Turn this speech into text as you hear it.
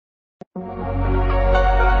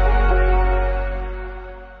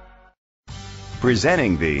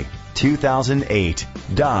Presenting the 2008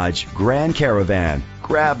 Dodge Grand Caravan.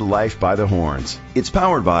 Grab life by the horns. It's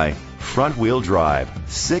powered by front-wheel drive,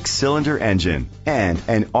 6-cylinder engine, and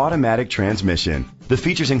an automatic transmission. The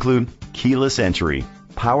features include keyless entry,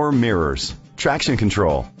 power mirrors, traction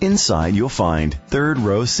control. Inside you'll find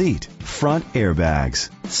third-row seat, front airbags,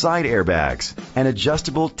 side airbags, an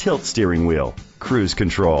adjustable tilt steering wheel, cruise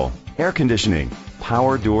control, air conditioning,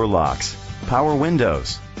 power door locks, power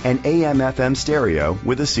windows, an AM/FM stereo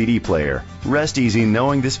with a CD player. Rest easy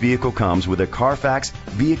knowing this vehicle comes with a Carfax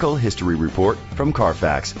Vehicle History Report from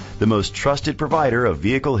Carfax, the most trusted provider of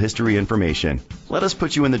vehicle history information. Let us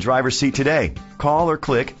put you in the driver's seat today. Call or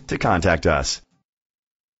click to contact us.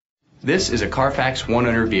 This is a Carfax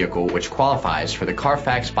one-owner vehicle which qualifies for the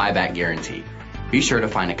Carfax buyback guarantee. Be sure to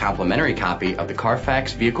find a complimentary copy of the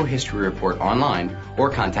Carfax Vehicle History Report online or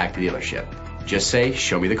contact the dealership. Just say,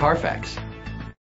 "Show me the Carfax."